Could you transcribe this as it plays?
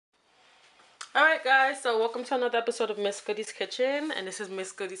Alright guys, so welcome to another episode of Miss Goodie's Kitchen, and this is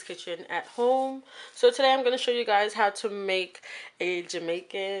Miss Goodie's Kitchen at home. So today I'm going to show you guys how to make a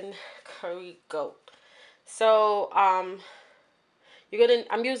Jamaican curry goat. So I'm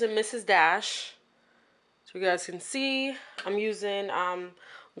using Mrs. Dash. So you guys can see I'm using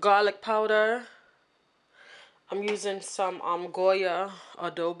garlic powder. I'm using some Goya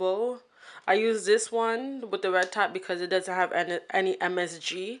adobo. I use this one with the red top because it doesn't have any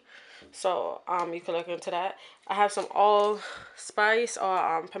MSG. So you can look into that. I have some allspice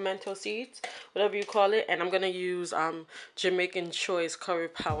or pimento seeds, whatever you call it, and I'm gonna use Jamaican choice curry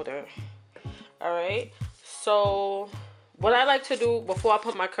powder. Alright, so what I like to do before I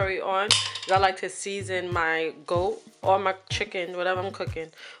put my curry on is I like to season my goat or my chicken, whatever I'm cooking,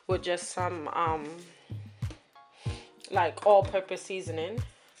 with just some like all-purpose seasoning.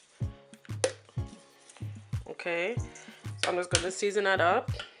 Okay, so I'm just gonna season that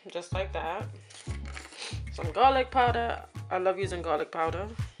up just like that. Some garlic powder. I love using garlic powder.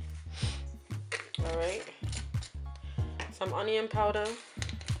 All right, some onion powder.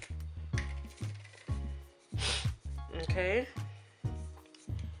 Okay,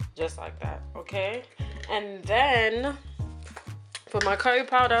 just like that. Okay, and then for my curry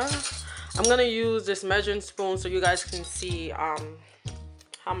powder, I'm gonna use this measuring spoon so you guys can see how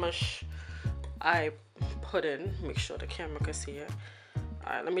much I put in. Make sure the camera can see it.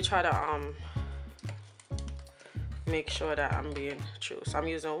 Alright, let me try to make sure that I'm being true. So I'm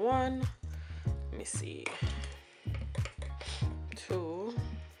using 1, let me see, 2.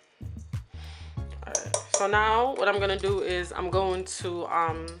 Alright, so now what I'm gonna do is I'm going to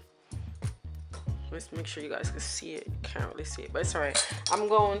let's make sure you guys can see it. You can't really see it, but it's alright. I'm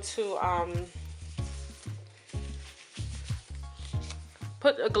going to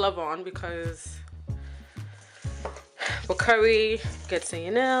put a glove on because for curry gets in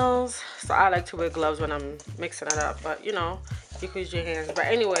your nails, so I like to wear gloves when I'm mixing it up, but you know, you can use your hands. But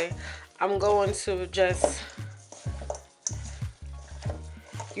anyway, I'm going to just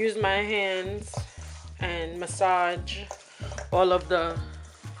use my hands and massage all of the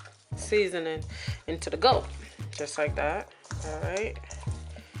seasoning into the goat, just like that. All right,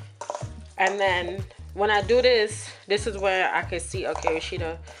 and then when I do this is where I can see, okay,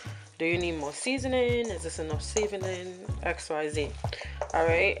 Rashida, do you need more seasoning? Is this enough seasoning? XYZ. All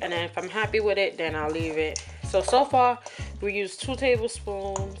right, and then if I'm happy with it, then I'll leave it. So far we used 2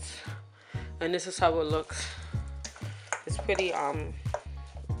 tablespoons, and this is how it looks. It's pretty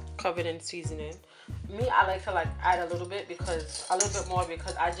covered in seasoning. Me, I like to add a little bit more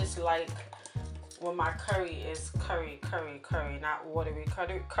because I just like when my curry is curry, not watery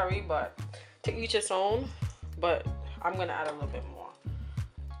curry, but to each its own. But I'm gonna add a little bit more.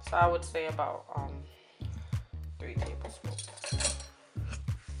 So I would say about 3 tablespoons.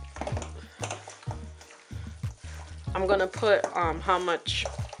 I'm gonna put how much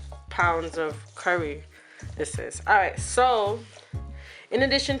pounds of curry this is. All right, so in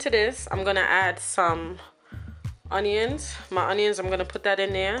addition to this, I'm gonna add some onions. My onions, I'm gonna put that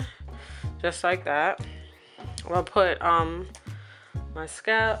in there just like that. I'm gonna put my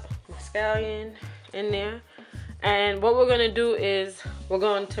scallion in there. And what we're going to do is we're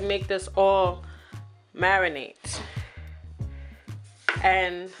going to make this all marinate.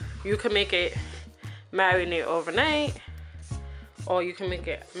 And you can make it marinate overnight, or you can make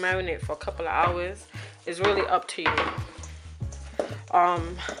it marinate for a couple of hours. It's really up to you.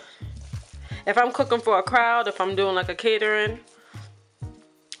 If I'm cooking for a crowd, if I'm doing like a catering,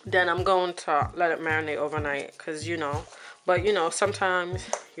 then I'm going to let it marinate overnight, because but sometimes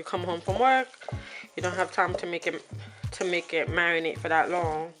you come home from work, you don't have time to make it marinate for that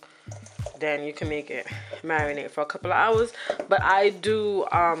long, then you can make it marinate for a couple of hours. But I do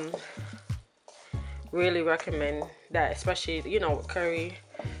really recommend that, especially with curry,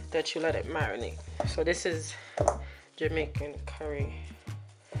 that you let it marinate. So this is Jamaican curry.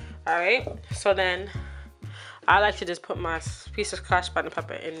 All right, so then I like to just put my piece of scotch bonnet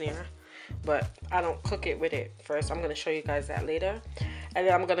pepper in there, but I don't cook it with it first. I'm going to show you guys that later. And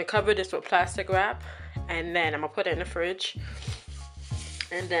then I'm going to cover this with plastic wrap, and then I'm going to put it in the fridge,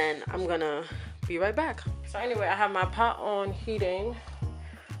 and then I'm going to be right back. So anyway, I have my pot on heating,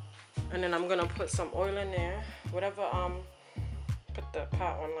 and then I'm going to put some oil in there. Whatever, put the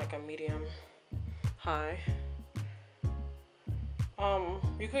pot on like a medium high.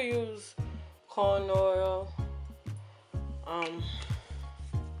 You could use corn oil,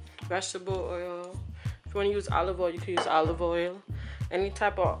 vegetable oil. If you want to use olive oil, you can use olive oil. Any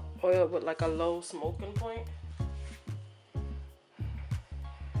type of oil with like a low smoking point.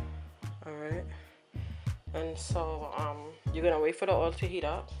 All right. And so you're gonna wait for the oil to heat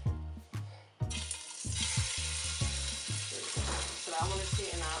up. I want to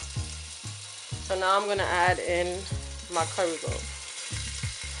sweeten up. So now I'm gonna add in my curry goat.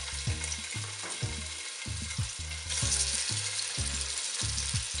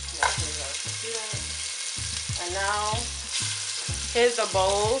 And now here's the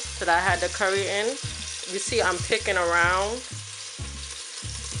bowls that I had the curry in. You see I'm picking around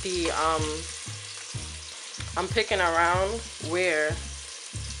the I'm picking around where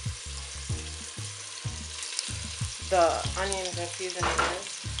the onions and seasoning is.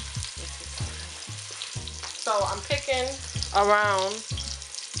 So I'm picking around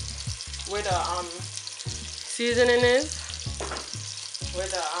where the seasoning is, where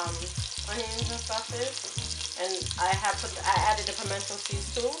the onions and stuff is. And I added the pimento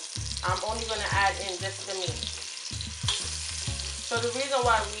seeds too. I'm only gonna add in just the meat. So the reason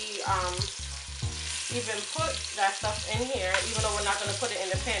why we even put that stuff in here, even though we're not gonna put it in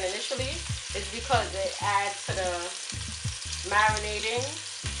the pan initially, is because it adds to the marinating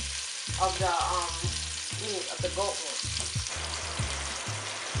of the meat, of the goat meat.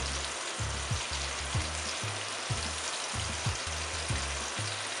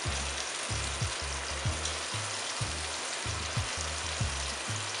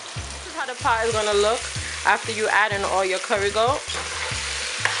 How the pot is gonna look after you add in all your curry goat.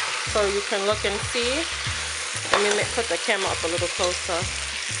 So you can look and see. Let me put the camera up a little closer.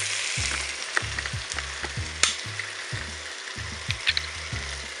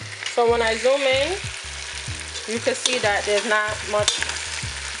 So when I zoom in, you can see that there's not much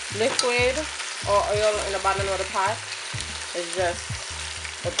liquid or oil in the bottom of the pot. It's just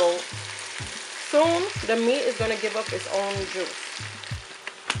the goat. Soon the meat is gonna give up its own juice.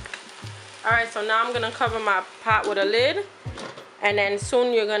 Alright, so now I'm going to cover my pot with a lid, and then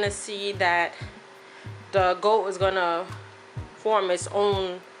soon you're going to see that the goat is going to form its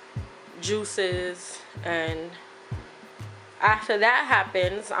own juices, and after that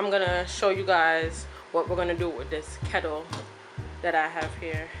happens, I'm going to show you guys what we're going to do with this kettle that I have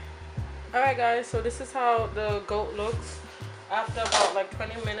here. Alright guys, so this is how the goat looks after about like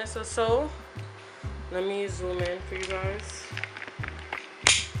 20 minutes or so. Let me zoom in for you guys.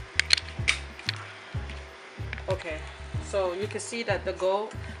 Okay, so you can see that the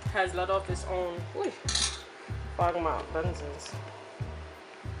goat has let off its own, fogging my lenses.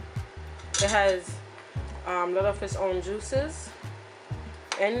 It has let off its own juices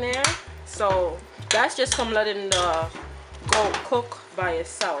in there. So that's just from letting the goat cook by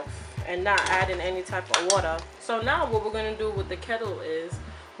itself and not adding any type of water. So now what we're going to do with the kettle is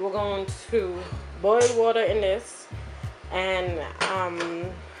we're going to boil water in this and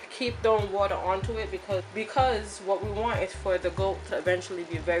keep throwing water onto it because what we want is for the goat to eventually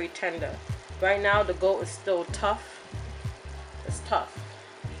be very tender. Right now the goat is still tough. It's tough.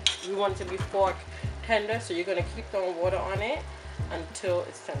 We want it to be fork tender, so you're going to keep throwing water on it until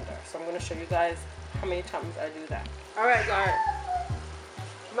it's tender. So I'm going to show you guys how many times I do that. Alright guys.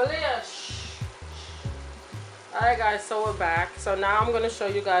 Malia, shh. Alright guys, so we're back. So now I'm going to show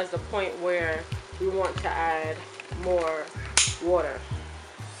you guys the point where we want to add more water.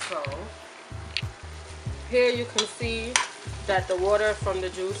 So here you can see that the water from the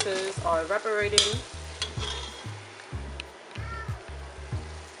juices are evaporating.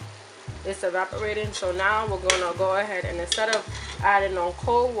 It's evaporating. So now we're gonna go ahead and instead of adding on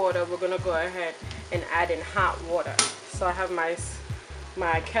cold water, we're gonna go ahead and add in hot water. So I have my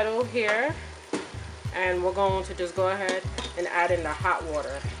kettle here, and we're going to just go ahead and add in the hot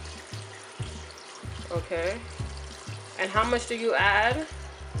water. Okay. And how much do you add?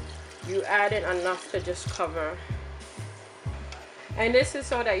 You add in enough to just cover. And this is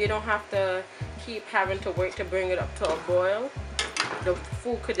so that you don't have to keep having to wait to bring it up to a boil. The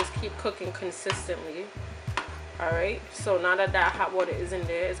food could just keep cooking consistently. Alright, so now that that hot water is in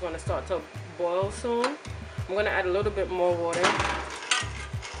there, it's going to start to boil soon. I'm going to add a little bit more water.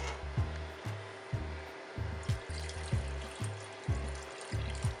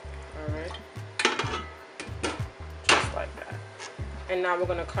 Alright. Just like that. And now we're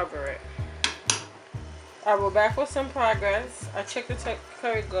going to cover it. Alright, we're back with some progress. I checked the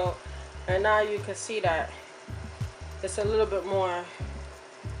curry goat, and now you can see that it's a little bit more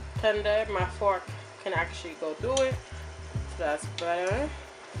tender. My fork can actually go through it, so that's better.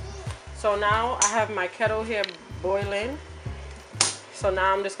 So now I have my kettle here boiling. So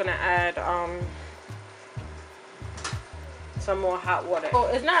now I'm just gonna add some more hot water. So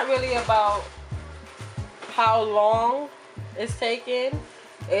it's not really about how long it's taking.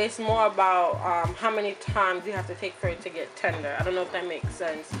 It's more about how many times you have to take for it to get tender. I don't know if that makes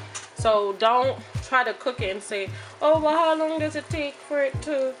sense. So don't try to cook it and say, oh, well, how long does it take for it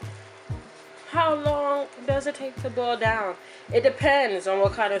to, How long does it take to boil down? It depends on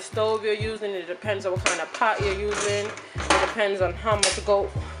what kind of stove you're using. It depends on what kind of pot you're using. It depends on how much goat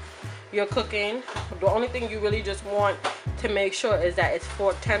you're cooking. The only thing you really just want to make sure is that it's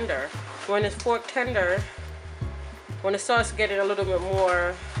fork tender. When it's fork tender, when it starts getting a little bit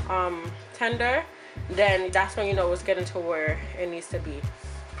more tender, then that's when you know it's getting to where it needs to be.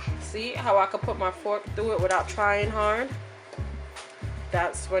 See how I could put my fork through it without trying hard?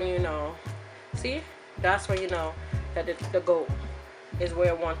 That's when you know. See? That's when you know that the goat is where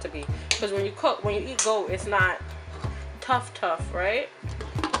it wants to be. Because when you cook, when you eat goat, it's not tough, right?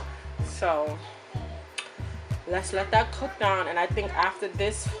 So let's let that cook down, and I think after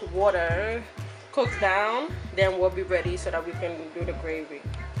this water cooks down, then we'll be ready so that we can do the gravy.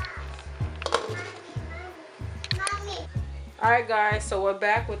 Alright guys, so we're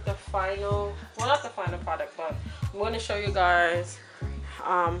back with the final, well not the final product, but I'm going to show you guys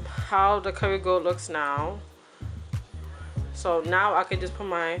how the curry goat looks now. So now I can just put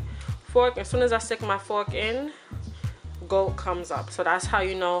my fork, as soon as I stick my fork in, goat comes up. So that's how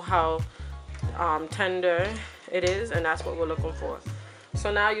you know how tender it is, and that's what we're looking for.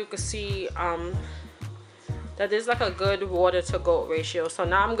 So now you can see that there's like a good water to goat ratio. So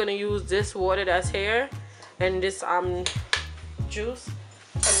now I'm gonna use this water that's here and this juice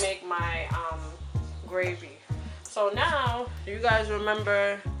to make my gravy. So now, do you guys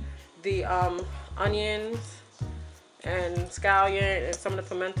remember the onions and scallion and some of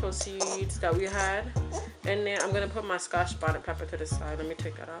the pimento seeds that we had in there? I'm gonna put my scotch bonnet pepper to the side. Let me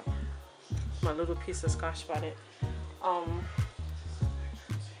take that out. My little piece of scotch bonnet.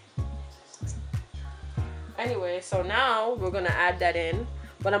 Anyway, so now we're gonna add that in,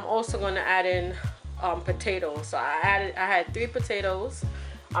 but I'm also gonna add in potatoes. So I had 3 potatoes.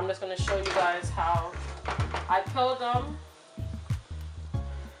 I'm just gonna show you guys how I peeled them.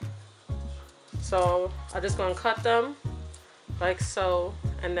 So I'm just gonna cut them like so,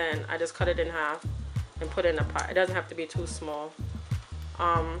 and then I just cut it in half and put it in a pot. It doesn't have to be too small.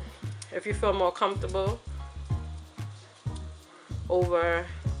 If you feel more comfortable over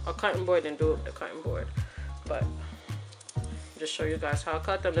a cutting board, then do it with the cutting board. But just show you guys how I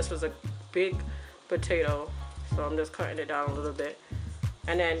cut them. This was a big potato, so I'm just cutting it down a little bit,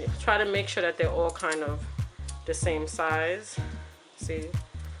 and then try to make sure that they're all kind of the same size. See,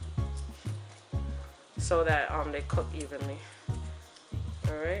 so that they cook evenly.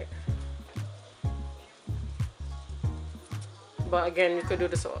 All right. But again, you could do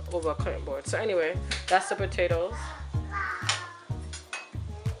this over a cutting board. So anyway, that's the potatoes.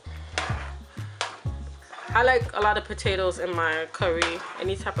 I like a lot of potatoes in my curry,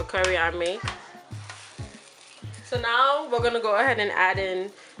 any type of curry I make. So now we're gonna go ahead and add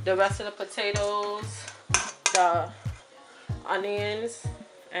in the rest of the potatoes, the onions,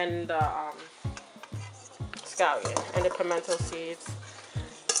 and the scallion, and the pimento seeds.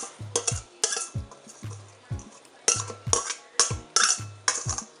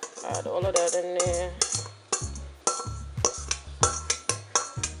 Add all of that in there.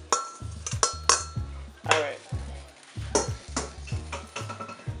 Alright.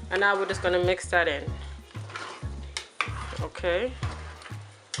 And now we're just going to mix that in. Okay.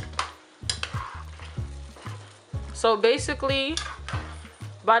 So basically,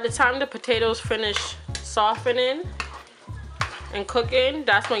 by the time the potatoes finish softening and cooking,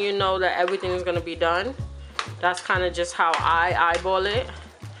 that's when you know that everything is going to be done. That's kind of just how I eyeball it.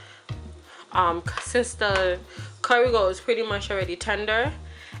 Since the curry goat is pretty much already tender,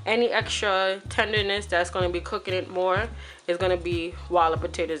 any extra tenderness that's going to be cooking it more is going to be while the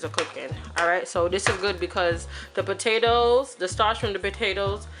potatoes are cooking. Alright, so this is good because the potatoes, the starch from the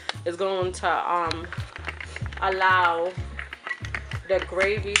potatoes is going to allow the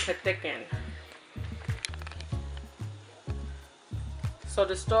gravy to thicken. So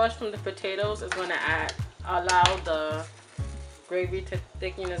the starch from the potatoes is going to allow the gravy to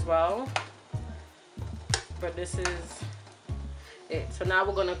thicken as well. But this is it. So now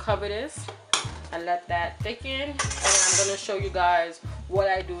we're going to cover this and let that thicken, and I'm going to show you guys what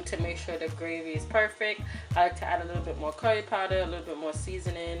I do to make sure the gravy is perfect. I like to add a little bit more curry powder, a little bit more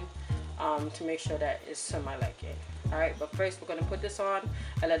seasoning, to make sure that it's to my liking. Alright, but first we're going to put this on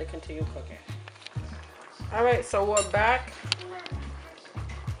and let it continue cooking. Alright, so we're back.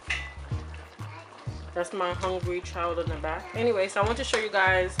 That's my hungry child in the back. Anyway, so I want to show you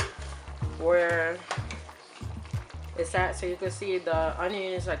guys where it's at, so you can see the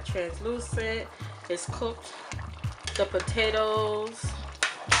onion is like translucent, it's cooked, the potatoes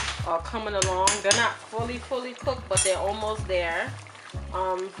are coming along. They're not fully cooked, but they're almost there.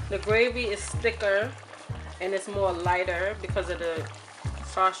 The gravy is thicker and it's more lighter because of the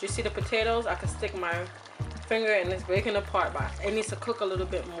sauce. You see the potatoes? I can stick my finger and it's breaking apart, but it needs to cook a little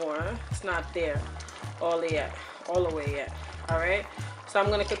bit more. It's not there all the way yet. All right, so I'm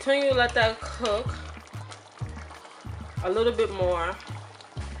gonna continue to let that cook a little bit more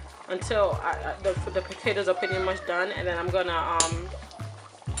until the potatoes are pretty much done, and then I'm gonna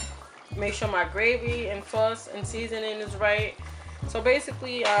make sure my gravy and sauce and seasoning is right. So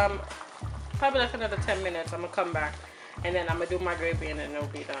basically, probably like another 10 minutes. I'm gonna come back and then I'm gonna do my gravy and then it'll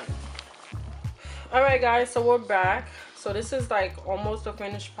be done. All right, guys. So we're back. So this is like almost a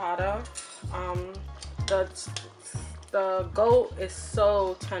finished product. The goat is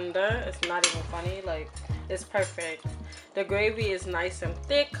so tender. It's not even funny. Like, it's perfect. The gravy is nice and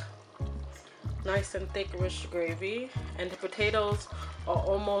thick, rich gravy, and the potatoes are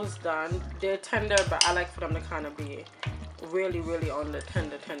almost done. They're tender, but I like for them to kind of be really on the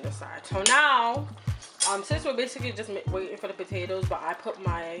tender side. So now, since we're basically just waiting for the potatoes, but I put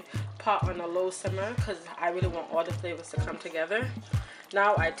my pot on a low simmer because I really want all the flavors to come together.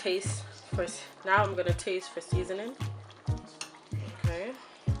 Now I taste first. Now I'm gonna taste for seasoning. Okay,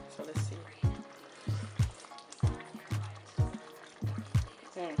 so let's see.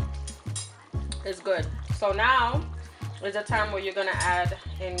 It's good. So now is the time where you're gonna add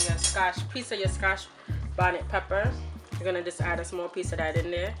in your piece of your scotch bonnet pepper. You're gonna just add a small piece of that in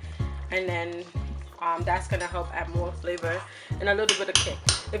there, and then that's gonna help add more flavor and a little bit of kick.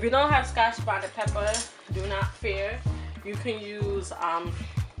 If you don't have scotch bonnet pepper, do not fear. You can use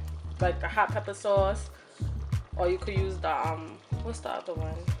like the hot pepper sauce, or you could use the what's the other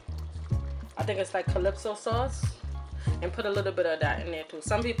one? I think it's like calypso sauce, and put a little bit of that in there too.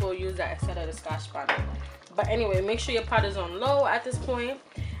 Some people use that instead of the scotch bonnet. But anyway, make sure your pot is on low at this point,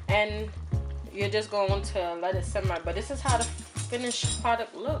 and you're just going to let it simmer. But this is how the finished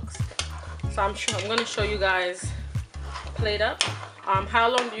product looks. So I'm going to show you guys plate up. How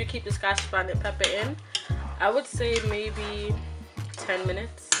long do you keep the scotch bonnet pepper in? I would say maybe 10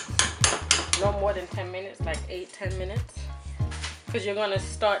 minutes. No more than 10 minutes, like 8-10 minutes. Because you're going to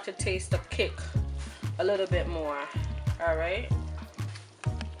start to taste the kick a little bit more. Alright,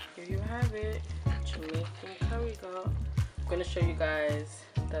 here you have it, Jamaican curry goat. I'm going to show you guys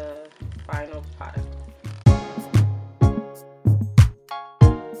the final product.